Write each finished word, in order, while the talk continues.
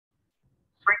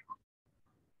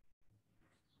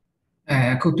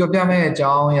ခုပြောပြမယ့်အ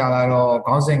ကြောင်းအရာကတော့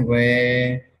ခေါင်းစဉ်ခွဲ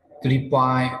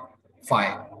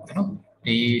 3.5 နော်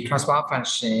ဒီ transfer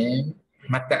function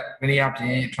method ဒီနေရာပြ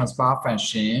င် transfer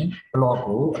function block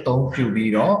ကိုအသုံးပြု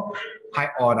ပြီးတော့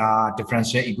high order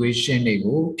differential equation တွေ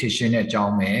ကိုဖြေရှင်းတဲ့အကြော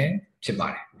င်းပဲဖြစ်ပါ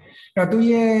တယ်အဲ့တော့သူ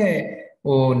ရဲ့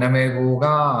နာမည်က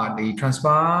ဒီ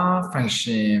transfer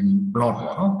function block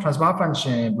ပေါ့နော် transfer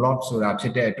function block ဆိုတာဖြ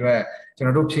စ်တဲ့အတွက်ကျွန်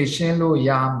တော်တို့ဖြေရှင်းလို့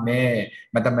ရမယ်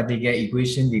mathematical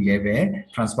equation တွေလည်းပဲ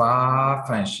transfer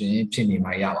function ဖြစ်နေ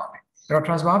မှာရပါမယ်အဲ့တော့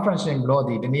transfer function block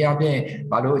ဒီတနည်းအားဖြင့်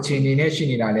ဘာလို့အခြေအနေနဲ့ရှိ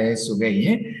နေတာလဲဆိုခဲ့ရ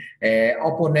င်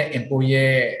output နဲ့ input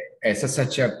ရဲ့ဆက်ဆက်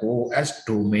ချက်ကို S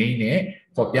domain နဲ့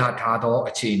ပေါ်ပြထားသော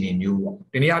အခြေအနေမျိုးပေါ့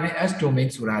ဒီနည်းအားဖြင့် S domain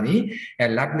ဆိုတာဒီ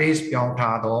Laplace ပြောင်း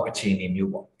ထားသောအခြေအနေ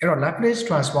မျိုးပေါ့အဲ့တော့ Laplace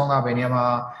transform ကဘယ်နေရာမှာ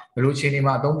ဘယ်လိုအခြေအနေ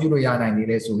မှာအသုံးပြုလို့ရနိုင်နေ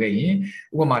လဲဆိုခဲ့ရင်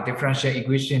ဥပမာ differential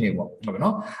equation တွေပေါ့ဟုတ်ပြီ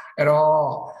နော်အဲ့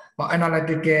တော့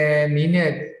analytical နည်းနဲ့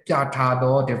ပြထား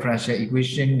သော differential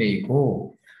equation တွေကို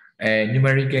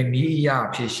numerical နည်းအရ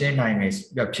ဖြည့်ရှင်းနိုင်မယ်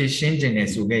ဖြည့်ရှင်းခြင်းနဲ့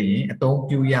ဆိုခဲ့ရင်အသုံး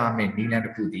ပြုရမယ့်နည်းလမ်းတ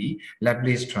စ်ခုဒီ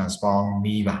Laplace transform န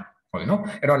ည်းပါဟုတ်နော်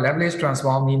အဲ့တော့ Laplace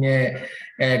transform နည်းနဲ့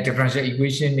differential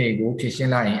equation တွေကိုဖြည့်ရှ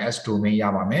င်းလိုက်ရင် S domain ရ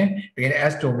ပါမယ်တကယ်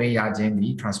S domain ရခြင်းဒီ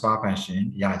transfer function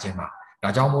ရခြင်းပါဒါ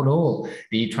ကြောင့်မို့လို့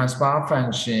ဒီ transfer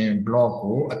function block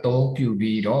ကိုအသုံးပြု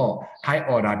ပြီးတော့ high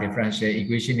order differential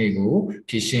equation တွေကို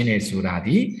ဖြည့်ရှင်းနေဆိုတာ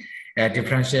ဒီ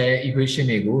differential equation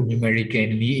တွေကို numerical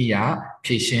နည်းအရာဖြ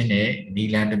ည့်ရှင်းတဲ့န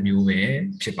ည်းလမ်းတစ်မျိုးပဲ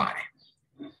ဖြစ်ပါတယ်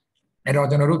အဲ့တော့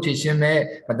ကျွန်တော်တို့ဖြည့်ရှင်းမဲ့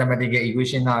mathematical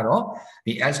equation ကတော့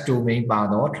ဒီ S domain ပါ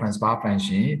တော့ transfer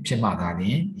function ဖြစ်မှသာလျှ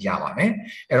င်ရပါမယ်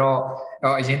အဲ့တော့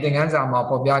အရင်သင်ခန်းစာမှာ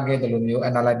ပေါ်ပြခဲ့တဲ့လိုမျိုး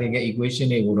analytical equation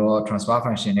တွေကိုတော့ transfer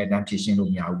function နဲ့တန်းဖြည့်ရှင်း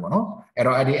လို့မရဘူးပေါ့နော်အဲ့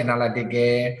တော့အဲ့ဒီ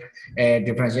analytical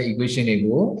differential equation တွေ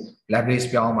ကို Laplace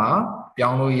ပြောင်း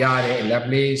လို့ရတဲ့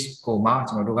Laplace ကိုမှ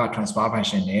ကျွန်တော်တို့က transfer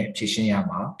function နဲ့ဖြည့်ရှင်းရ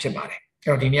မှာဖြစ်ပါတယ်အဲ့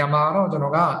တော့ဒီနေရာမှာတော့ကျွန်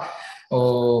တော်က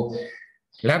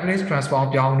Laplace transform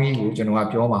ပြောင်းနည်းကိုကျွန်တော်က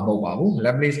ပြောမှာမဟုတ်ပါဘူး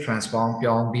Laplace transform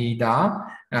ပြောင်းပြီးသား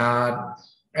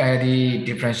ဒီ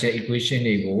differential equation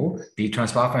တွေကိုဒီ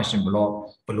transfer function block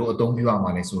ဘယ်လိုအသုံးပြုရ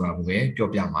မှာလဲဆိုတာကိုပဲပြော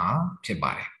ပြမှာဖြစ်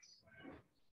ပါတယ်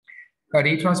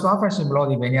ဒီ transfer function block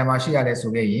ဒီဘယ်နေရာမှာရှိရလဲ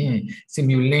ဆိုခဲ့ရင်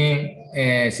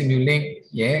simulink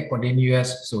ရဲ့ continuous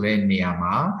ဆိုတဲ့နေရာ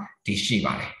မှာဒီရှိ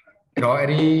ပါတယ်အဲ့တော့အဲ့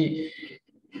ဒီ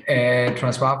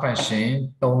transfer function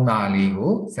သုံးတာလေး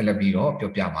ကိုဆက်လက်ပြီးတော့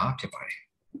ပြောပြမှာဖြစ်ပါတယ်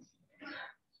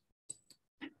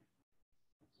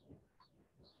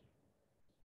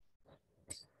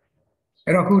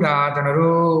အဲ့တော့ခုဒါကျွန်တော်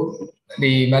တို့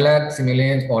ဒီ MATLAB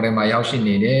simulink model မှာရောက်ရှိ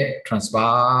နေတဲ့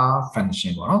transfer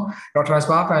function ပေါ့နော်အဲ့တော့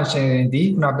transfer function ဒီ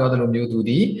ခုနပြောသလိုမျိုးသူ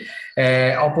ဒီ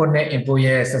output နဲ့ input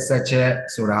ရဲ့ဆက်ဆက်ချက်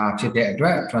ဆိုတာဖြစ်တဲ့အတွ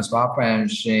က် transfer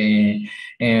function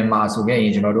မှာဆိုခဲ့ရ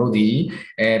င်ကျွန်တော်တို့ဒီ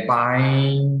ပိုင်း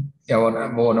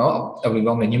ပေါ့နော်ဘယ်လို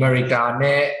ပြောမလဲ numerator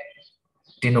နဲ့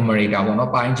denominator ပေါ့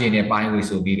နော်ပိုင်းခြင်းနဲ့ပိုင်းဝေ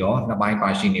ဆိုပြီးတော့နှစ်ပိုင်းပါ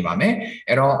ရှိနေပါမယ်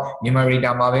အဲ့တော့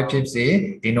numerator မှာပဲဖြစ်စေ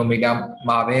denominator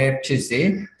မှာပဲဖြစ်စေ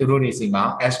သူတို့တွေစီမှာ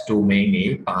S domain တွေ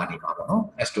ပါနေပါပေါ့နော်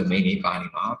S domain တွေပါနေ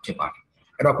ပါဖြစ်ပါတယ်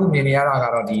အဲ့တော့ခုမြင်နေရတာက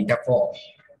တော့ဒီ default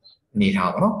နေ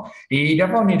ထားပေါ့နော်ဒီ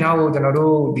default နေထားကိုကျွန်တော်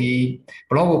တို့ဒီ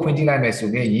block ကိုဖွင့်ကြည့်လိုက်မယ်ဆို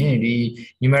ခဲ့ရင်ဒီ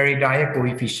numerator ရဲ့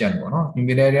coefficient ပေါ့နော်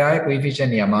numerator ရဲ့ coefficient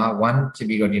နေရာမှာ1ဖြစ်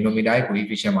ပြီးတော့ denominator ရဲ့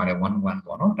coefficient မှာလည်း1 1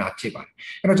ပေါ့နော်ဒါဖြစ်ပါတယ်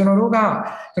အဲ့တော့ကျွန်တော်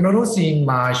တို့စီ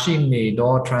မှာရှိနေ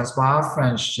တော့ transfer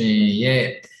function ရဲ့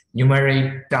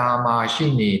numerator မှာရှိ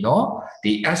နေတော့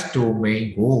ဒီ S domain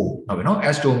ကိုဟုတ်ပြီနော်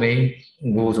S domain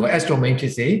ကိုဆို S domain ဖြ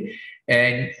စ်စေ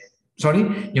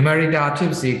numerator ဖြ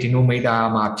စ်စေ denominator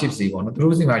မှာဖြစ်စေပေါ့နော်သူ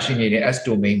တို့စီမှာရှိနေတဲ့ S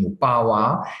domain ကို power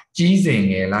ကြီးစဉ်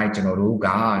ငယ်လိုက်ကျွန်တော်တို့က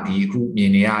ဒီအခုမြ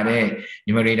င်နေရတဲ့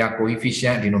numerator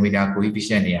coefficient denominator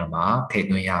coefficient နေရာမှာထည့်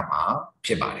သွင်းရမှာဖြ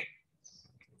စ်ပါတယ်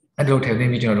အဲ့လိုထည့်သွ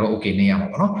င်းပြီးကျွန်တော်တို့ okay နေရမှာ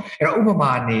ပေါ့နော်အဲ့တော့ဥပ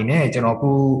မာအနေနဲ့ကျွန်တော်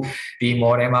ခုဒီ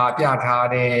model မှာပြထား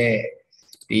တဲ့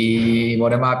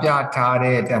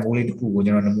တန်ဖိုးလေးတစ်ခုကို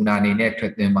ကျွန်တော်နမူနာအနေနဲ့ထ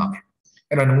ည့်သွင်းပါမယ်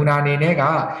အဲ့တော့နမူနာအနေနဲ့က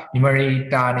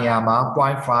numerator နေရာမှာ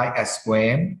 0.5 s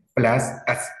square plus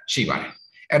s ရှိပါတယ်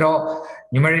အဲ့တော့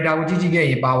numerator ကိုကြည့်ခဲ့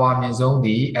ရင် power အမြင့်ဆုံး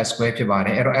ဒီ s square ဖြစ်ပါတ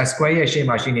ယ်အဲ့တော့ s square ရဲ့ရှေ့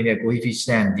မှာရှိနေတဲ့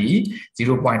coefficient ဒီ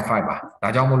 0.5 ပါဒါ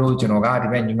ကြောင့်မို့လို့ကျွန်တော်ကဒီ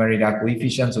ဘက် numerator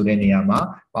coefficient ဆိုတဲ့နေရာမှာ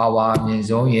power အမြင့်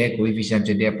ဆုံးရဲ့ coefficient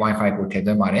ဖြစ်တဲ့ 0.5 ကိုထည့်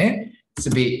သွင်းပါတယ်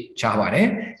speed ချပါတယ်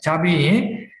ချပြီးရင်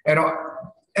အဲ့တော့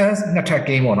S နှစ်ထပ်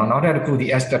gain ပေါ့နော်နောက်တစ်ခုဒီ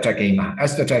S တစ်ထပ် gain ပါ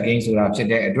S တစ်ထပ် gain ဆိုတာဖြစ်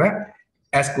တဲ့အတွက်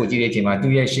S ကိုကြည့်တဲ့အချိန်မှာ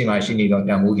သူ့ရဲ့ရှေ့မှာရှိနေတော့တ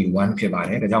န်ဖိုးဒီ1ဖြစ်ပါတ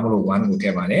ယ်ဒါကြောင့်မလို့1ကိုထ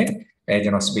ည့်ပါတယ်ကျွ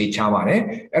န်တော် space ချပါတယ်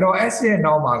အဲ့တော့ S ရဲ့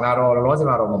နောက်မှာကတော့လောလောဆယ်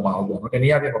တော့မပါဘူးပေါ့နော်တန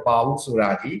ည်းအားဖြင့်မပါဘူးဆိုတာ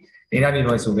ဒီနေရာပြည်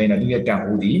လို့ဆိုရင်သူ့ရဲ့တန်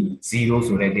ဖိုးဒီ0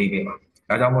ဆိုတဲ့ date ပါ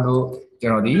ဒါကြောင့်မလို့ကျွ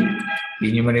န်တော်ဒီ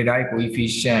numerator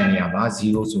coefficient နေရာမှာ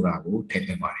0ဆိုတာကိုထည့်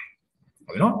သွင်းပါတယ်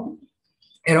ဟုတ်ပြီနော်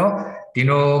အဲ့တော့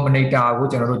denominator ကို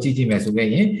ကျွန်တော်တို့ကြည့်ကြည့်မယ်ဆိုခဲ့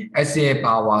ရင် s ရဲ့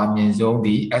power အမြင့်ဆုံး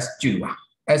ဒီ s2 ပါ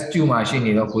s2 မှာရှိ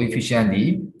နေတော့ coefficient ဒီ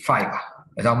5ပါ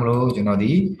ဒါကြောင့်မလို့ကျွန်တော်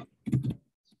ဒီ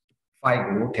5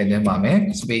ကိုထည့်သွင်းပါမယ်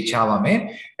space ချပါမယ်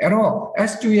အဲ့တော့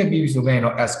s2 ရဲ့ပြီးဆိုခဲ့ရင်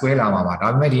တော့ s square လာမှာပါဒါ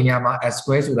ပေမဲ့ဒီနေရာမှာ s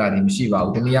square ဆိုတာဒီမရှိပါ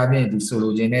ဘူးတနည်းအားဖြင့်ဒီဆို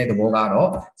လိုချင်တဲ့သဘောကတော့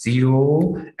0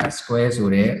 s square ဆို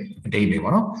တဲ့အဓိပ္ပာယ်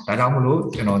ပေါ့နော်ဒါကြောင့်မလို့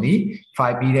ကျွန်တော်ဒီ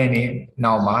5ပြီးတဲ့နေ့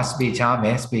နောက်မှာ space ချမ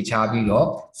ယ် space ချပြီးတော့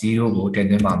0ကိုထည့်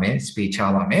သွင်းပါမယ် space ချ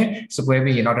ပါမယ် square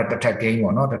ပြီးရင်နောက်တစ်ထပ် gain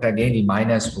ပေါ့နော်တစ်ထပ် gain ဒီ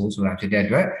 -4 ဆိုတာဖြစ်တဲ့အ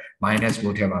တွက်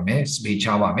 -4 ထည့်ပါမယ် space ချ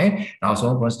ပါမယ်နောက်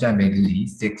ဆုံး constant value ဒီ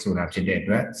6ဆိုတာဖြစ်တဲ့အ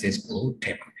တွက်6ကိုထ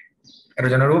ည့်ပါအဲ့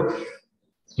တော့ကျွန်တော်တို့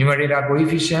numerator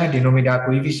coefficient denominator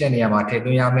coefficient နေရာမှာထည့်သွ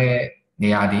င်းရမယ့်နေ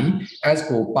ရာဒီ s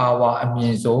ကို power အမြ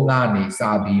င့်ဆုံးကနေစ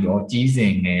ပြီးတော့ကြီးစ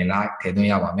ဉ်ငယ်လိုက်ထည့်သွင်း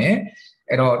ရပါမယ်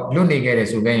အဲ့တော့လွတ်နေခဲ့တယ်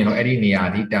ဆိုခဲ့ရင်တော့အဲ့ဒီနေရာ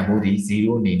ဒီတန်ဖိုးဒီ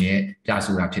0အနေနဲ့ပြ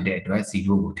ဆိုတာဖြစ်တဲ့အတွက်0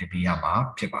ကိုထည့်ပေးရမှာ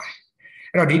ဖြစ်ပါတယ်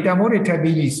အဲ့တော့ဒီတန်ဖိုးတွေထည့်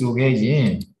ပြီးပြီဆိုခဲ့ရင်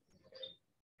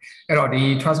အဲ့တော့ဒီ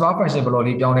transfer function ဘယ်လို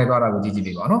လေးပြောင်းလဲသွားတာကိုကြည့်ကြည့်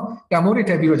ပေးပါနော်တန်ဖိုးတွေ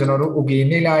ထည့်ပြီးတော့ကျွန်တော်တို့ okay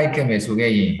နှိပ်လိုက်ခဲ့မယ်ဆို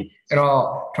ခဲ့ရင်အဲ့တော့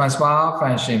transfer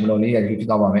function ဘယ်လိုလေးရည်ဖြစ်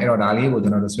သွားပါမယ်အဲ့တော့ဒါလေးကိုကျွ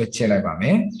န်တော်တို့ switch ချက်လိုက်ပါမ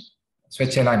ယ်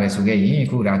switch ချက်လိုက်မယ်ဆိုခဲ့ရင်အ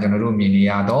ခုဒါကျွန်တော်တို့မြင်နေ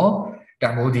ရတော့တ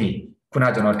န်ဖိုးဒီခုန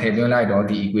ကျွန်တော်ထည့်သွင်းလိုက်တော့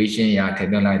ဒီ equation ရာထည့်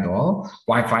သွင်းလိုက်တော့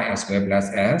y5s square plus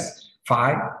s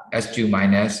 5s2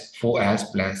 minus 4s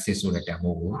plus 6ဆိုတဲ့တန်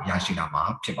ဖိုးကိုရရှိလာမှာ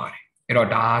ဖြစ်ပါတယ်အဲ့တော့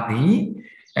ဒါဒီ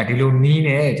ဒီလိုနီး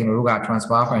နဲ့ကျွန်တော်တို့က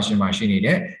transfer function မှာရှိနေ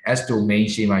တဲ့ s domain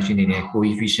ရှေ့မှာရှိနေတဲ့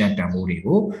coefficient တန်ဖိုးတွေ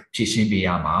ကိုဖြည့်ရှင်းပေးရ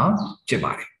မှာဖြစ်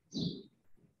ပါတယ်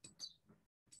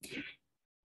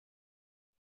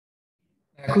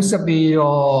အခုဆက်ပြီး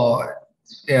တော့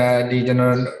ဒီကျွန်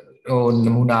တော်ဟိုန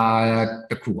မူနာ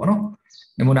တစ်ခုပေါ့နော်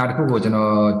နမူနာတစ်ခုကိုကျွန်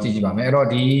တော်ကြည့်ကြည့်ပါမယ်အဲ့တော့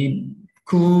ဒီ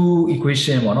ခု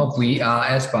equation ပေါ့နော်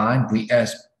vrs by vs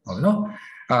ဟုတ်နော်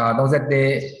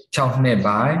31 6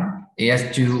 by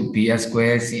as2 bs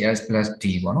square cs plus d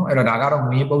ပေါ့နော်အဲ့တော့ဒါကတော့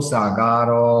မင်းပု္ပ္ပာက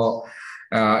တော့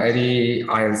အဲ့ဒီ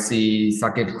ILC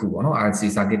circuit တစ်ခုပေါ့နော် ILC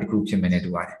circuit တစ်ခုဖြစ်မယ်နဲ့တူ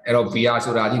ပါတယ်အဲ့တော့ VR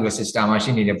ဆိုတာဒီ resistor မှာ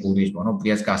ရှိနေတဲ့ voltage ပေါ့နော်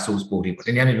BS က source voltage ပေါ့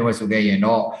ဒီနေ့ပြောရဆိုခဲ့ရင်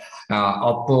တော့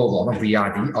output ပေါ့နော် VR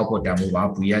ဒီ output တန်ဖိုးပါ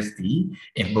VS ဒီ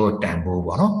input တန်ဖိုး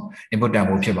ပေါ့နော် input တန်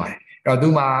ဖိုးဖြစ်ပါတယ်အဲ့တော့သူ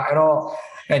မှာအဲ့တော့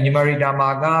numerator မှာ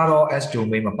ကတော့ s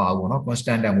domain မပါဘူးပေါ့နော်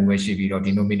constant တန်ဖိုးပဲရှိပြီးတော့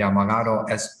denominator မှာကတော့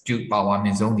s2 power မြ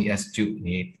င့်ဆုံးဒီ s2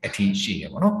 နေအထိရှိရ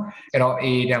ပေါ့နော်အဲ့တော့ a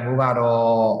တန်ဖိုးက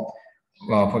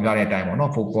တော့ဖော်ပြတဲ့အတိုင်းပေါ့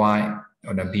နော် 4.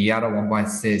 B ကတော့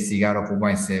 1.6 C ကတော့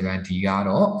 4.7 D က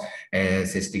တော့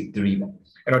63ပေါ့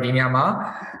အဲ့တော့ဒီနေရာမှာ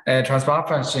transfer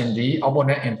function ဒီ output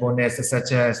နဲ့ input နဲ့ဆက်ဆက်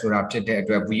ချက်ဆိုတာဖြစ်တဲ့အ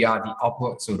တွက် VR ဒီ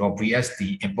output ဆိုတော့ VS ဒီ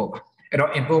input ပါအဲ့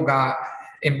တော့ input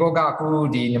ကအခု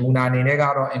ဒီနမူနာအနေနဲ့က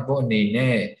တော့ input အနေ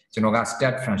နဲ့ကျွန်တော်က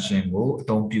step function ကိုအ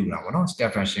သုံးပြုတာပေါ့နော်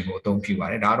step function ကိုအသုံးပြုပါ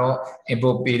တယ်ဒါတော့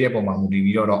input ပေးတဲ့ပုံမှာမူတည်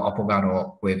ပြီးတော့ output ကတော့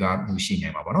ဝယ်သွားမှုရှိနေ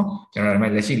မှာပေါ့နော်ကျွန်တော်ဒါပေ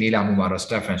မဲ့လက်ရှိလေ့လာမှုမှာတော့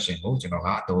step function ကိုကျွန်တော်က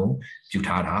အသုံးပြု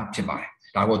ထားတာဖြစ်ပါတယ်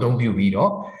ဒါကိုအသုံးပြုပြီး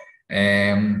တော့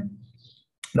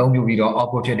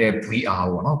output ဖြစ်တဲ့ VR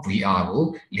ပေါ့နော် VR ကို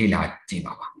လေ့လာကြည့်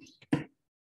ပါပါ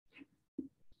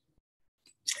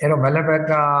အဲ့တော့ MATLAB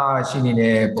ကရှိနေ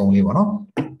တဲ့ပုံလေးပေါ့နော်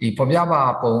ဒီဖော်ပြပါ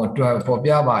ပုံအတွက်ဖော်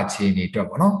ပြပါအခြေအနေအတွက်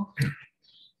ပေါ့နော်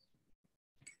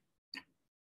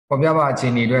ဖော်ပြပါအခြေ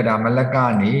အနေအတွက်ဒါ MATLAB က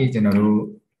နေကျွန်တော်တို့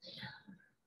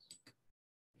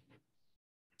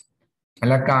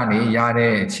MATLAB ကနေရ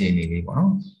တဲ့အခြေအနေလေးပေါ့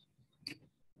နော်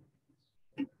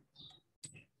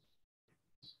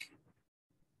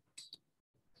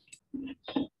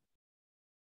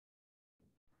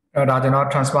အဲ့တော့ဒါကျွန်တော်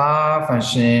transfer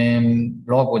function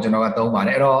block ကိုကျွန်တော်ကသုံးပါတ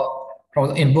ယ်အဲ့တော့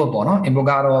input ပေါ့နော် input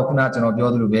ကတော့ခုနကျွန်တော်ပြော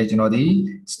သလိုပဲကျွန်တော်ဒီ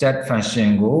step function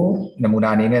ကိုနမူနာ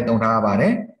အနေနဲ့သုံးထားပါတ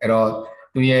ယ်အဲ့တော့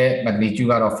သူရဲ့ magnitude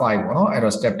ကတော့5ပေါ့နော်အဲ့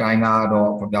တော့ step time ကတော့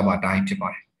ဖော်ပြပါတိုင်းဖြစ်ပါ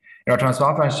တယ်အဲ့တော့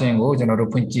transfer function ကိုကျွန်တော်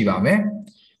တို့ဖွင့်ကြည့်ပါမယ်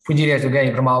ဖွင့်ကြည့်ရဆိုခဲ့ရ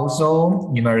င်ပထမဦးဆုံး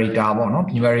numerator ပေါ့နော်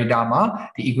numerator မှာ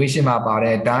ဒီ equation မှာပါ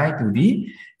တဲ့အတိုင်းသူဒီ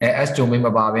s domain မ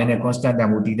ပါဘဲနဲ့ constant တန်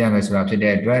ဖိုးတည်တတ်မယ်ဆိုတာဖြစ်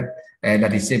တဲ့အတွက်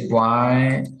36.62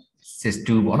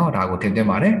ပေါ့နော်ဒါကိုထည့်သွင်း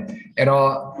ပါတယ်အဲ့တော့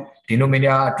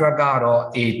denominator အတွက်ကတော့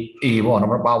a ပေါ့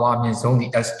နော် power မြင့်ဆုံးဒီ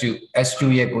s2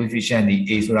 ရဲ့ coefficient ဒီ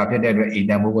a ဆိုတာဖြစ်တဲ့အတွက် a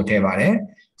တန်ဖိုးကိုထည့်ပါတယ်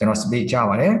ကျွန်တော် space ချ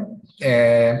ပါတယ်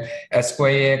s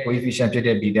square ရဲ့ coefficient ဖြစ်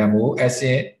တဲ့ b တန်ဖိုး s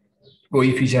ရဲ့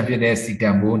coefficient ဖြစ်တဲ့ c တ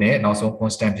န်ဖိုးနဲ့နောက်ဆုံး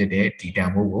constant ဖြစ်တဲ့ d တန်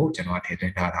ဖိုးကိုကျွန်တော်ထည့်သွ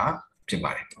င်းထားတာဖြစ်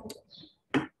ပါတယ်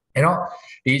အဲ့တော့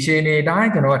ဒီအခြေအနေတိုင်း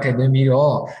ကျွန်တော်ထည့်သွင်းပြီး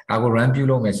တော့ဒါကို run ပြု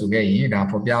လုပ်မယ်ဆိုခဲ့ရင်ဒါ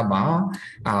ဖော်ပြပါ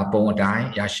ပုံအတိုင်း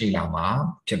ရရှိလာမှာ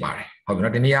ဖြစ်ပါတယ်ဟုတ်ပြီ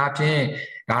နော်ဒီနေ့အချင်း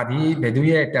ဒါဒီဘယ်သူ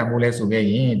ရဲ့တန်ဖိုးလဲဆိုခဲ့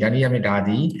ရင်ဒါနည်းအမြင့်ဒါ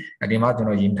ဒီဒီမှာကျွန်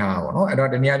တော်ရင်းထားပါတော့အဲ့တော့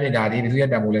ဒီနေ့အမြင့်ဒါဒီဘယ်သူရဲ့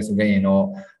တန်ဖိုးလဲဆိုခဲ့ရင်တော့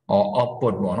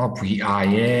output ပေါ့နော် VR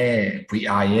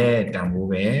ရဲ့တန်ဖိုး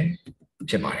ပဲ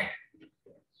ဖြစ်ပါတယ်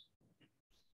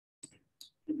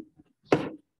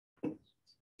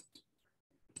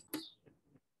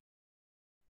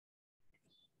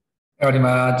အဲ့တော့ဒီ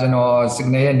မှာကျွန်တော်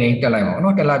signal ရဲ့ name တက်လိုက်ပါဦးเนา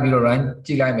ะတက်လိုက်ပြီးတော့ run ကြ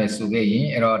ည့်လိုက်မယ်ဆိုခဲ့ရင်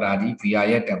အဲ့တော့ဒါဒီ VR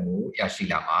ရဲ့တမိုးရရှိ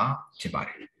လာမှာဖြစ်ပါတ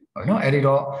ယ်ဟုတ်เนาะအဲ့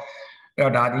တော့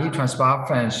ဒါဒီ transfer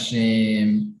function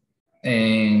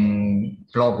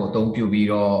block ကိုအသုံးပြုပြီး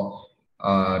တော့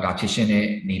ဒါဖြည့်ရှင်းတဲ့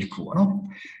နည်းတစ်ခုပေါ့เนาะ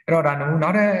အဲ့တော့ဒါနော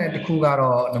က်တစ်ခုက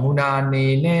တော့နမူနာအနေ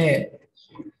နဲ့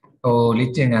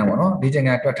လေ့ကျင့်ခန်းပေါ့เนาะလေ့ကျင့်ခ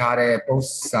န်းတွက်ထားတဲ့ပု္ပ္ပ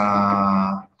စာ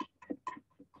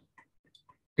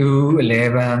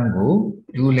211ကို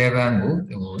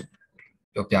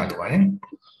ပြောပြလိုပါတယ်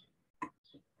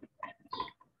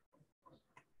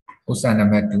ပု္ပ္ပစာနံ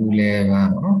ပါတ်211ပေါ့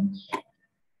နော်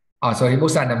sorry ပု္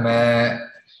ပ္ပစာနံပါတ်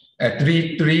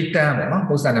310ပေါ့နော်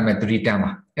ပု္ပ္ပစာနံပါတ်310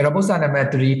ပါအဲ့တော့ပု္ပ္ပစာနံပါတ်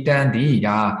310ဒီ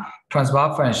ဒါ transfer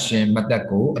function method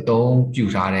ကိုအသုံးပြု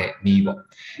ထားတဲ့နည်းပေါ့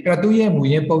အဲ့တော့သူ့ရဲ့မူ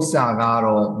ရင်းပု္ပ္ပစာက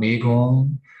တော့မေခွန်း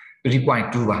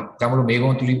 3.2 ပါဒါမှမဟုတ်မေခွ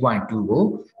န်း 3.2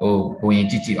 ကိုဝင်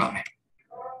ကြည့်ပါမယ်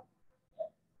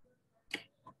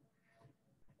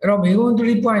အဲ့တော့မေခွန်း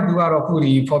 3.2 ကတော့ခု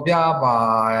ဒီဖော်ပြပါ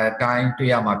တိုင်းတွေ့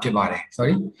ရမှာဖြစ်ပါတယ်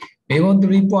sorry မေခွန်း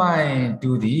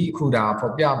 3.2 ဒီခုဒါ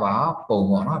ဖော်ပြပါပုံ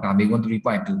ပေါ့နော်ဒါမေခွန်း 3.2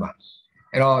 ပါ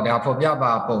အဲ့တော့ဒါဖော်ပြ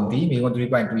ပါပုံဒီမေခွန်း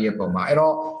 3.2 ရဲ့ပုံပါအဲ့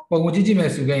တော့ပုံကိုကြည့်မ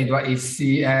ယ်ဆိုရင်သူက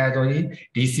ACL ဆိုရင်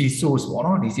DC source ပေါ့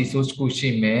နော် DC source ကိုရှိ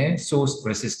မယ် source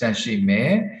resistance ရှိမ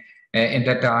ယ်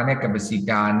inductor နဲ့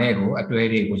capacitor နဲ့ကိုအတွဲ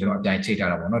တွေကိုကျွန်တော်အပြိုင်ချိန်ထား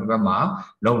တာပေါ့နော်ဒီဘက်မှာ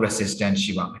load resistance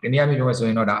ရှိပါမယ်ဒီနေ့အမြင်ပြောမယ်ဆိုရ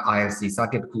င်တော့ဒါ RLC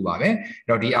circuit တစ်ခုပါပဲအဲ့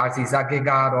တော့ဒီ RC circuit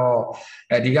ကတော့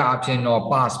အဓိကအဖြစ်တော့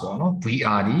pass ပေါ့နော်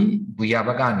VR ဒီ VR ဘ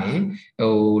က်ကနေ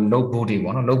load voltage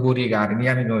ပေါ့နော် load voltage ကဒီ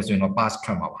နေ့အမြင်ပြောမယ်ဆိုရင်တော့ pass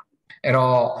ထွက်မှာပါအဲ့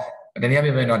တော့ဒီနေ့အမြ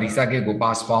င်ပြောရင်တော့ဒီ circuit ကို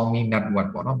pass forming network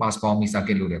ပေါ့နော် pass forming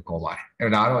circuit လို့လည်းခေါ်ပါတယ်အဲ့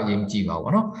တော့ဒါကတော့အရေးမကြီးပါဘူး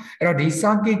ပေါ့နော်အဲ့တော့ဒီ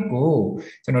circuit ကို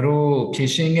ကျွန်တော်တို့ဖြ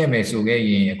ည့်ရှင်းခဲ့မယ်ဆိုခဲ့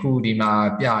ရင်အခုဒီမှာ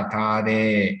ပြထားတဲ့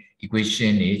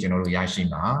equation တွေကျွန်တော်တို့ရရှိ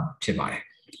မှာဖြစ်ပါတယ်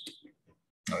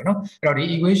ဟုတ်နော်အဲ့တော့ဒီ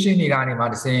equation တွေကနေမှ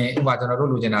တစ်ဆင့်ဥပမာကျွန်တော်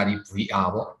တို့လိုချင်တာဒီ VR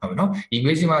ပေါ့ဟုတ်နော်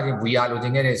equation မှာဒီ VR လိုချ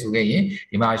င်ခဲ့တယ်ဆိုခဲ့ရင်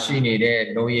ဒီမှာရှိနေတဲ့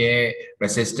load ရဲ့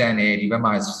resistance နဲ့ဒီဘက်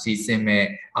မှာစီးဆင်းမဲ့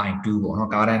I2 ပေါ့နော်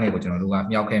current တွေကိုကျွန်တော်တို့က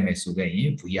မြောက်ခဲ့မယ်ဆိုခဲ့ရင်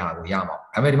VR ကိုရမှာ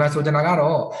ဒါပေမဲ့ဒီမှာဆိုချင်တာက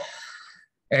တော့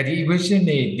ဒီ equation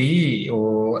တွေဒီ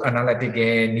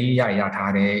analytical နည်းရ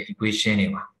ထားတဲ့ equation တွေ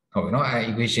ပါဟုတ်ပြီနော်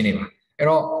equation တွေပါအဲ့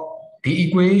တော့ဒီ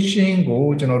equation ကို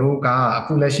ကျွန်တော်တို့ကအ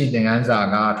ခုလက်ရှိသင်ခန်းစာ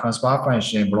က transfer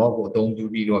function block ကိုအသုံးပြု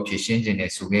ပြီးတော့ဖြည့်ရှင်းခြင်း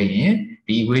နဲ့ဆိုခဲ့ရင်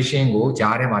ဒီ equation ကို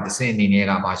ကြားထဲမှာတစ်ဆင့်အနေနဲ့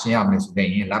ကမရှင်းရမလို့ဆိုခဲ့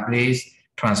ရင် Laplace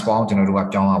transform ကျွန်တော်တို့က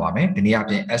ပြောင်းရပါမယ်ဒီနေ့အ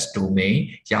ပြင် S domain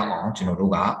ရအောင်ကျွန်တော်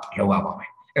တို့ကလုပ်ရပါမယ်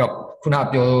အဲ့တော့ခုန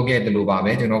ပြောခဲ့သလိုပါ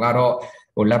ပဲကျွန်တော်ကတော့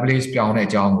Laplace ပြောင်းတဲ့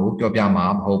အကြောင်းကိုပြောပြမှာ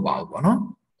မဟုတ်ပါဘူးပေါ့နော်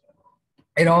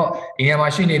အဲ့တော့ဒီနေရာမှာ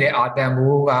ရှိနေတဲ့ R တန်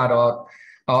ဖိုးက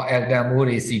တော့ L တန်ဖိုး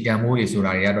တွေ C တန်ဖိုးတွေဆို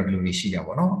တာတွေကတော့ဒီလိုတွေရှိတာ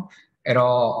ပေါ့နော်အဲ့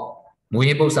တော့မူရ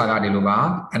င်းပု္ပ္ပစာကဒီလိုပါ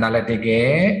analytical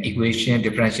equation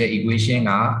differential equation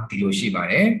ကဒီလိုရှိပါ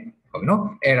တယ်ဟုတ်ပြီနော်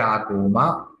အဲ့ဒါကိုမှ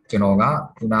ကျွန်တော်က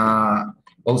ခုန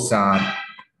ပု္ပ္ပစာ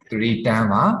3တန်း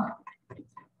မှာ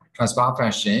transfer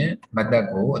function method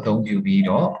ကိုအသုံးပြုပြီး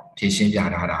တော့ဖြည့်ရှင်းပြ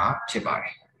ထားတာဖြစ်ပါတ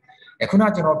ယ်အခုန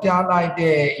ကျွန်တော်ပြလိုက်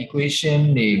တဲ့ equation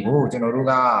တွေကိုကျွန်တော်တို့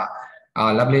က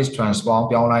Laplace transform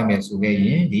ပြောင်းလိုက်မယ်ဆိုခဲ့ရ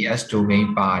င်ဒီ S domain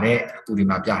ပါတဲ့အခုဒီ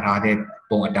မှာပြထားတဲ့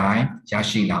ပုံအတိုင်းရ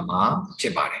ရှိလာမှာဖြ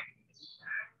စ်ပါတယ်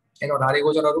အဲ့တော့ဒါတွေ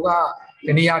ကိုကျွန်တော်တို့က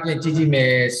ဒီနေ့အပြင်ကြည့်မ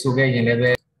ယ်ဆိုခဲ့ရင်လည်း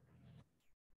ပဲ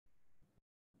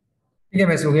ကြည့်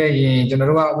မယ်ဆိုခဲ့ရင်ကျွန်တော်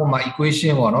တို့ကဥပမာ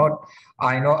equation ပေါ့နော်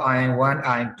I0 I1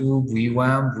 I2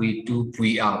 V1 V2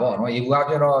 VR ပေါ့နော်ဒီကအ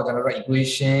ပြင်တော့ကျွန်တော်တို့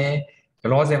equation ဘ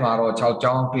လောစင်မှာတော့6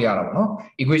ကြောင်းတွေ့ရတာပေါ့နော်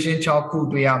equation 6ခု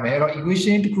တွေ့ရမယ်အဲ့တော့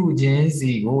equation တစ်ခုချင်း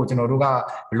စီကိုကျွန်တော်တို့က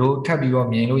ဘလို့ထပ်ပြီးတော့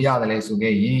မြင်လို့ရတယ်လဲဆို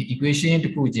ခဲ့ရင် equation တ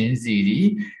စ်ခုချင်းစီဒီ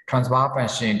transfer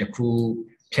function တစ်ခု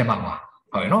ဖြစ်မှာပါ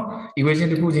ဟုတ်ရဲ့နော် equation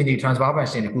တစ်ခုချင်းဒီ transfer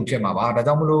function တစ်ခုဖြစ်မှာပါဒါ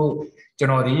ကြောင့်မလို့ကျွ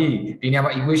န်တော်ဒီနေရာ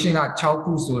မှာ equation က6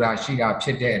ခုဆိုတာရှိတာဖြ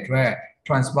စ်တဲ့အတွက်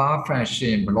transfer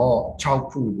function block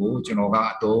 6ခုကိုကျွန်တော်က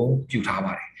အသုံးပြုထား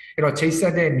ပါတယ်အဲ့တော့ချိတ်ဆ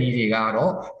က်တဲ့နည်းတွေက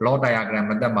တော့ block diagram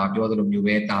မသက်မှာပြောသလိုမျိုး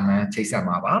ပဲတာမန်ချိတ်ဆက်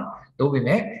မှာပါသို့ပေ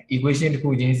မဲ့ equation တစ်ခု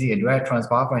ချင်းစီအတွက်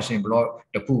transfer function block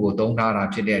တစ်ခုကိုသုံးထားတာ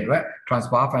ဖြစ်တဲ့အတွက်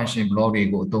transfer function block တွေ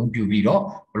ကိုအသုံးပြုပြီးတော့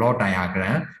block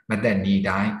diagram မသက်နည်း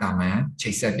တိုင်းတာမန်ချိ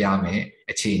တ်ဆက်ပြမယ်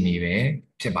အခြေအနေပဲ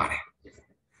ဖြစ်ပါတယ်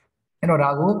အဲ့တော့ဒါ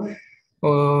ကို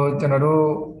ကျွန်တော်တို့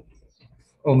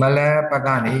MATLAB ဘက်က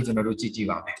နေကျွန်တော်တို့ကြည့်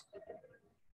ပါမယ်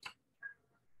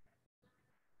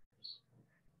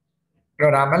အဲ့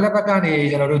တော့ဒါ MATLAB ဘက်ကနေ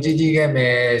ကျွန်တော်တို့ကြည့်ခဲ့မ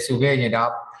ယ်ဆိုခဲ့ရင်ဒါ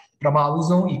ပထမဦး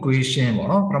ဆုံး equation ပေါ့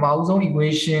နော်ပထမဦးဆုံး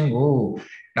equation ကို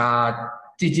ဒါ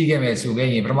ကြည့်ခဲ့မယ်ဆိုခဲ့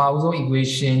ရင်ပထမဦးဆုံး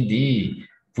equation ဒီ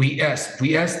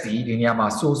VS ဒီနေရာမှာ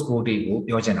source voltage ကို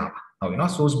ပြောချင်တာပါဟုတ်ပြီ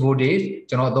နော် source voltage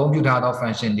ကျွန်တော်အသုံးပြုထားသော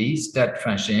function ဒီ step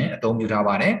function အသုံးပြုထား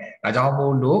ပါတယ်ဒါကြောင့်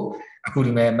မို့လို့ အခု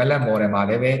ဒီမဲ့ MATLAB model မှာ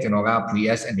လည်းပဲကျွန်တော်က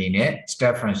vs အနေနဲ့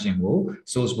step function ကို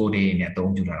source code တွေနဲ့အ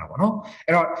သုံးပြုလာတာပေါ့နော်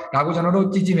အဲ့တော့ဒါကိုကျွန်တော်တို့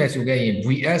ကြည့်မယ်ဆိုခဲ့ရင်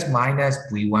vs minus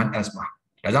v1s ပါ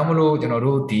ဒါကြောင့်မလို့ကျွန်တော်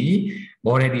တို့ဒီ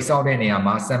model တိစောက်တဲ့နေရာ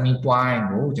မှာ semi point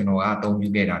ကိုကျွန်တော်ကအသုံးပြု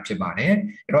ခဲ့တာဖြစ်ပါတယ်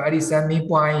အဲ့တော့အဲ့ဒီ semi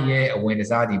point ရဲ့အဝင်တ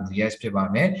စားဒီ vs ဖြစ်ပါ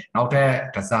မယ်နောက်ထပ်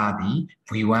တစားဒီ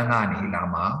v1 ကနေလာ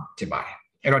မှာဖြစ်ပါတယ်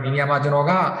အဲ့တော့ဒီနေရာမှာကျွန်တော်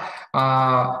က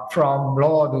from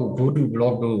block တို့ go to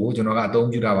block တို့ကိုကျွန်တော်ကအသုံး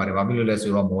ပြုတာပါတယ်ဘာဖြစ်လို့လဲ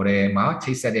ဆိုတော့ model မှာ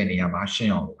ချိတ်ဆက်တဲ့နေရာမှာရှ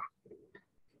င်းအောင်ပါ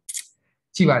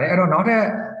ကြည့်ပါတယ်အဲ့တော့နောက်ထပ်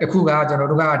တစ်ခုကကျွန်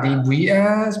တော်တို့ကဒီ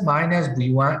vs minus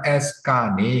v1s က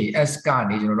နေ s က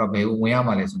နေကျွန်တော်တို့ဘယ်ကိုဝင်ရ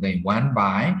မှာလဲဆိုရင် 1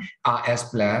 by rs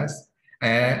plus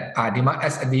ဒီမှာ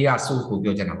s အသေးက source ကို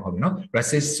ပြောချင်တာပေါ့ဗျာနော်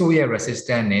source ရဲ့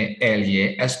resistance နဲ့ l ရဲ့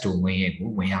s domain ရဲ့ကို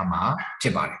ဝင်ရမှာဖြ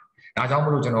စ်ပါတယ်ဒါကြောင့်မ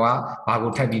လို့ကျွန်တော်ကဘာ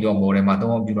ကိုထပ်ပြီးတော့ model မှာ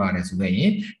သုံးအောင်ပြုရတယ်ဆိုရ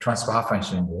င် transfer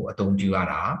function ကိုအသုံးပြုရ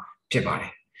တာဖြစ်ပါတ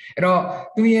ယ်အဲ့တော့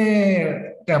သူရဲ့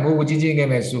တန်ဖိုးကိုကြည့်ကြည့်ခဲ့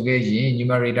မယ်ဆိုခဲ့ရင်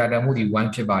numerator တန်ဖိုးဒီ1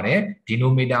ဖြစ်ပါတယ်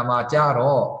denominator မှာကျ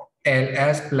တော့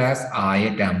ls plus r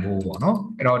ရဲ့တန်ဖိုးပေါ့နော်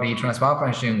အဲ့တော့ဒီ transfer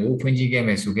function ကိုဖွင့်ကြည့်ခဲ့မ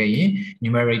ယ်ဆိုခဲ့ရင်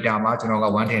numerator မှာကျွန်တော်က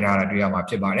1ထည့်ထားတာတွေ့ရမှာ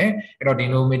ဖြစ်ပါတယ်အဲ့တော့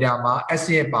denominator မှာ s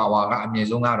ရဲ့ power ကအမြင့်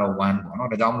ဆုံးကတော့1ပေါ့နော်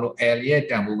ဒါကြောင့်မလို့ l ရဲ့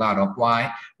တန်ဖိုးကတော့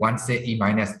 0.16e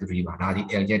 3ပါဒါဒီ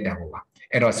l ရဲ့တန်ဖိုးပါ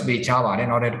အဲ့တော့ space ချပါတယ်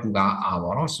နောက်တစ်ခုက r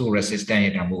ပေါ့နော် so resistance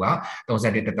ရဲ့တန်ဖိုးက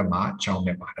 31.6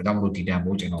 နဲ့ပါဒါကြောင့်မလို့ဒီတန်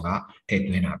ဖိုးကျွန်တော်ကထည့်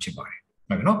သွင်းတာဖြစ်ပါတယ်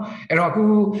ဟုတ်နော်အဲ့တော့အခု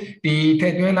ဒီထ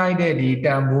ည့်သွင်းလိုက်တဲ့ဒီတ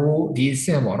န်ဖိုးဒီအဆ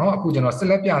င့်ပေါ့နော်အခုကျွန်တော်ဆက်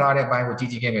လက်ပြထားတဲ့ဘိုင်းကိုကြ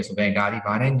ည့်ကြည့်ခဲ့မယ်ဆိုရင်ဒါဒီ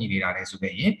ဘာနဲ့ညီနေတာလဲဆိုရ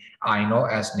င် i not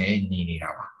s နဲ့ညီနေတာ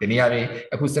ပါဒီနေရာလေး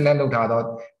အခုဆက်လက်လုပ်ထားသော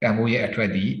တန်ဖိုးရဲ့အထွက်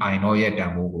ဒီ i not ရဲ့တ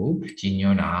န်ဖိုးကိုရည်ညွှ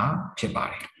န်းတာဖြစ်ပါ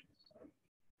တယ်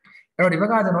အဲ့တော့ဒီဘ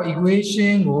က်ကကျွန်တော်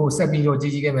equation ကိုဆက်ပြီးတော့ကြ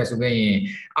ည့်ကြည့်ခဲ့မယ်ဆိုရင်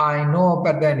i not ပ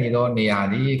တ်သက်နေသောနေရာ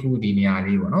လေးအခုဒီနေရာ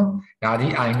လေးပေါ့နော်ဒါဒီ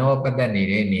i not ပတ်သက်နေ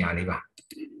တဲ့နေရာလေးပါ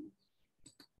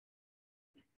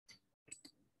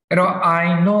အဲ့တော့ i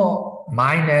not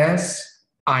minus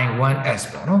i1s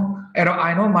ပေါ့နော်အဲ့တော့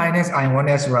i not minus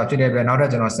i1s ဆိုတာဖြစ်တဲ့အတွက်နောက်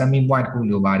တော့ကျွန်တော် semi point တစ်ခု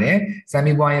လိုပါတယ်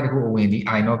semi point ရဲ့တစ်ခုအဝင်ဒီ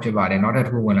i not ဖြစ်ပါတယ်နောက်တစ်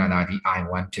ခုဝင်လာတာဒီ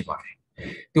i1 ဖြစ်ပါတယ်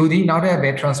သူဒီနောက်တဲ့ဘ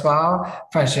ယ် transfer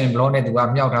function block နဲ့သူက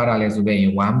မြောက်ထားတာလဲဆိုရင်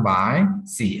 1 by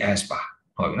cs ပါ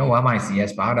ဟုတ်ပြီနော်1 by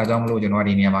cs ပါဒါကြောင့်မလို့ကျွန်တော်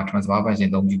ဒီနေရာမှာ transfer function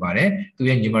သုံးပြပါတယ်သူ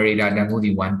ရဲ့ numerator တန်ဖိုးဒီ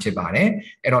1ဖြစ်ပါတယ်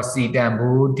အဲ့တော့ c တန်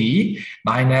ဖိုးဒီ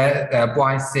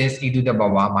 -0.6 e to the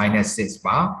power -6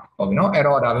 ပါဟုတ်ပြီနော်အဲ့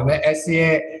တော့ဒါပေမဲ့ s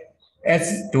ရဲ့ s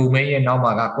domain ရဲ့နောက်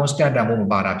မှာက constant တန်ဖိုးမ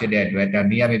ပါတာဖြစ်တဲ့အတွက်တန်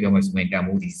နည်းအားဖြင့်ပြောမယ်ဆိုရင်တန်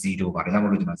ဖိုးဒီ0ပါဒါကြောင့်မ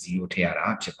လို့ကျွန်တော်0ထည့်ရတာ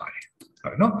ဖြစ်ပါတယ်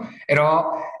ဟုတ်နော်အဲ့တော့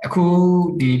အခု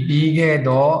ဒီပြီးခဲ့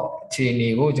တော့အခြေအနေ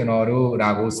ကိုကျွန်တော်တို့ဒါ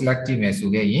ကို select ကြည့်မယ်ဆို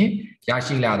ခဲ့ရင်ရ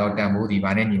ရှိလာတော့တန်ဖိုးဒီ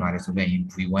ဘာနဲ့ညီပါလဲဆိုခဲ့ရင်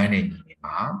v1 နဲ့ညီနေ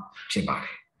မှာဖြစ်ပါတ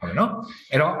ယ်ဟုတ်နော်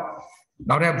အဲ့တော့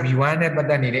နောက်တဲ့ v1 နဲ့ပတ်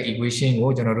သက်နေတဲ့ equation ကို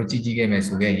ကျွန်တော်တို့ကြည့်ကြည့်ခဲ့မယ်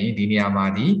ဆိုခဲ့ရင်ဒီနေရာမှာ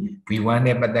ဒီ v1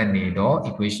 နဲ့ပတ်သက်နေတော့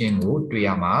equation ကိုတွေ့ရ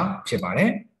မှာဖြစ်ပါတ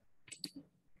ယ်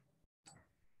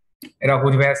အဲ့တော့ခု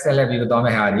ဒီဘက်ဆက်လက်ပြီးတော့သွားမ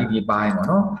ယ့်ဟာဒီပိုင်းပေါ့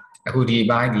နော်အခုဒီ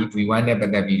ပိုင်းဒီ v1 နဲ့ပ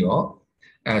တ်သက်ပြီးတော့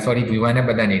sorry v1 နဲ့ပ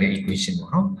တ်သက်နေတဲ့ equation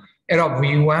ပေါ့နော်အဲ့တော့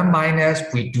v1 minus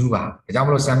v2 ပါဒါကြောင့်မ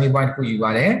လို့ semi point တစ်ခုယူ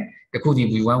ပါတယ်တစ်ခုဒီ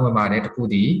v1 ဝင်ပါတယ်တစ်ခု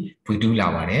ဒီ v2 လာ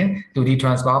ပါတယ်သူဒီ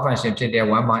transfer function ဖြစ်တဲ့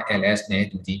 1 by ls နဲ့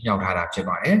သူဒီမြောက်ထားတာဖြစ်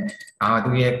ပါတယ်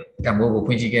သူရဲ့တန်ဖိုးကို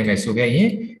ဖွင့်ကြည့်ခဲ့မယ်ဆိုခဲ့ရင်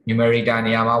numerator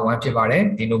နေရာမှာ1ဖြစ်ပါတယ်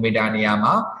denominator နေရာ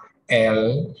မှာ l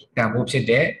တန်ဖိုးဖြစ်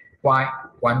တဲ့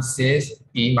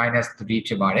 0.16 e 3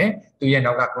ဖြစ်ပါတယ်သူရဲ့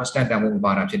နောက်က constant တန်ဖိုးမ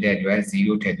ပါတာဖြစ်တဲ့အတွက်0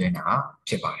ထည့်သွင်းတာ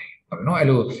ဖြစ်ပါတယ်ဟုတ်နော်အဲ့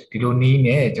လိုဒီလိုနည်း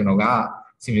နဲ့ကျွန်တော်က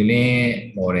simulate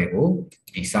model ကို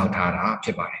တည်ဆောက်ထားတာဖြ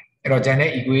စ်ပါတယ်အဲ့တော့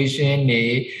general equation တွေ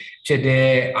ဖြစ်တဲ့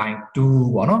i2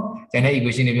 ပေါ့နော် general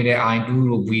equation တွေဖြစ်တဲ့ i2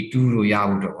 တို့ v2 တို့ရ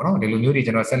ဖို့တော့ပေါ့နော်ဒီလိုမျိုးတွေ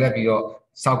ကျွန်တော်ဆက်လက်ပြီးတော့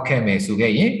စောက်ခဲ့မယ်ဆို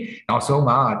ခဲ့ရင်နောက်ဆုံး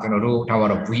မှာကျွန်တော်တို့ထားပါ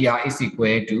တော့ vr is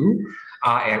equal to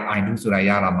rl i2 ဆိုတာရ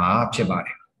တာမှာဖြစ်ပါတ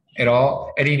ယ်အဲ့တော့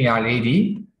အဲ့ဒီနေရာလေးဒီ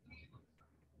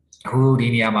အခုဒီ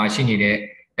နေရာမှာရှိနေတဲ့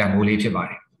တန်ဖိုးလေးဖြစ်ပါ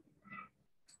တယ်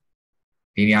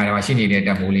ဒီနေရာမှာရှိနေတဲ့တ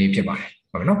န်ဖိုးလေးဖြစ်ပါတယ်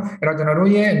ဟုတ်နော်အဲ့တော့ကျွန်တော်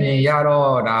တို့ရဲ့အမြင်ရ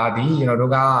တော့ဒါဒီကျွန်တော်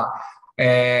တို့က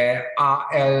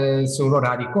rl ဆိုတော့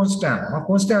ဒါဒီ constant เนาะ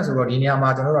constant ဆိုတော့ဒီနေရာမှာ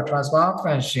ကျွန်တော်တို့ transfer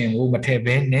function ကိုမထည့်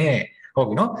ဘဲနဲ့ဟုတ်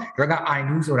ပြီเนาะဒါက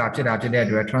i2 ဆိုတာဖြစ်တာဖြစ်တဲ့အ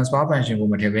တွက် transfer function ကို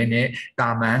မထည့်ဘဲနဲ့တာ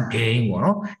မန် gain ပေါ့เน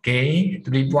าะ gain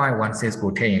 3.16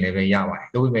 ကိုထည့်ရင်လည်းပဲရပါတယ်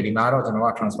ဒါပေမဲ့ဒီမှာတော့ကျွန်တော်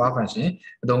က transfer function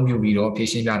အသုံးပြုပြီးတော့ဖြည့်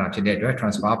ရှင်းပြတာဖြစ်တဲ့အတွက်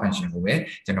transfer function ကိုပဲ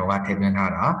ကျွန်တော်ကထည့်သွင်း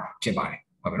ထားတာဖြစ်ပါတယ်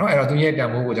ဟုတ်ပြီเนาะအဲ့တော့သူရဲ့တန်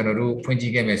ဖိုးကိုကျွန်တော်တို့ဖွင့်ကြ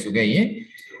ည့်ခဲ့မယ်ဆိုခဲ့ရင်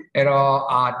အဲ့တော့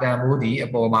r တန်ဖိုးဒီအ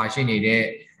ပေါ်မှာရှိနေတဲ့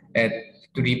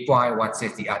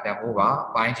3.160 r တန်ဖိုးပါ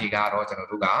ပိုင်းခြေကတော့ကျွန်တော်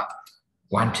တို့က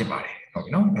1ဖြစ်ပါတယ်ဟုတ်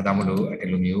ပြီနော်ဒါကြောင့်မလို့ဒီ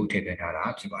လိုမျိုးထည့်သွင်းထားတာ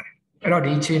ဖြစ်ပါတယ်အဲ့တော့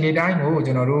ဒီခြေနေတိုင်းကို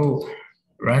ကျွန်တော်တို့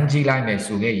run ကြည့်လိုက်မယ်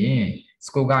ဆိုခဲ့ရင်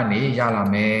scope ကနေရလာ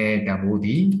မယ်တန်ဖိုး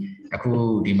ဒီအခု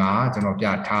ဒီမှာကျွန်တော်ပြ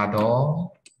ထားတော့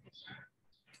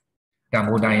တန်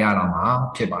ဖိုးတိုင်းရလာမှာ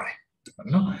ဖြစ်ပါတယ်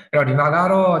နော်အဲ့တော့ဒီမှာက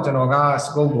တော့ကျွန်တော်က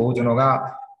scope ကိုကျွန်တော်က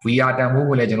VR တန်ဖိုး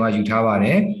ကိုလည်းကျွန်တော်ယူထားပါတ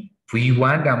ယ်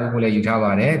V1 တန်ဖိုးကိုလည်းယူထား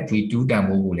ပါတယ် V2 တန်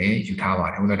ဖိုးကိုလည်းယူထားပါ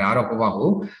တယ်ဟုတ်လားဒါကတော့ပေါ့ကို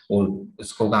ဟို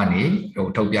scope ကနေဟို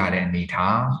ထုတ်ပြတဲ့အနေ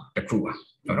ထားတစ်ခုပါ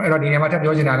အဲ့တော့ဒီနေရာမှာထပ်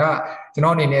ပြောချင်တာကကျွန်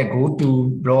တော်အနေနဲ့ go to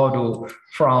law တို့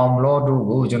from law တို့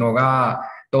ကိုကျွန်တော်က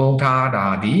သုံးထားတာ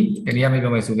ဒီတနည်းအားဖြင့်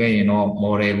ပြောမယ်ဆိုခဲ့ရင်တော့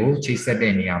model ကိုချိတ်ဆက်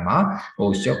တဲ့နေရာမှာဟို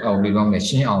short အောင်လေးကောင်းနဲ့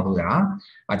ရှင်းအောင်လို့တာ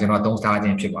ကျွန်တော်သုံးထားခြ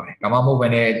င်းဖြစ်ပါတယ်ဒါမှမဟုတ်ဘဲ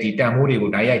နဲ့ဒီတန်ဖိုးတွေ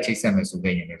ကိုဓာတ်ရိုက်ချိတ်ဆက်မယ်ဆို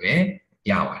ခဲ့ရင်လည်းပဲ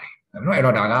ရပါတယ်နော်အဲ့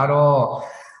တော့ဒါကတော့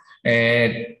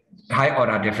high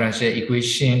order differential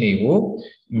equation တွေကို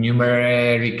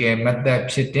numerical method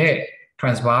ဖြစ်တဲ့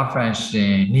transfer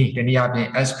function นี่တနည်းအားဖြင့်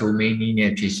S domain นี่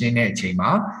နဲ့ဖြည့်ရှင်းတဲ့အချိန်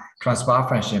မှာ transfer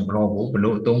function block ကိုဘယ်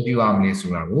လိုအသုံးပြုရမလဲ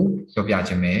ဆိုတာကိုပြောပြ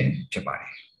ခြင်းပဲဖြစ်ပါတ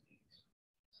ယ်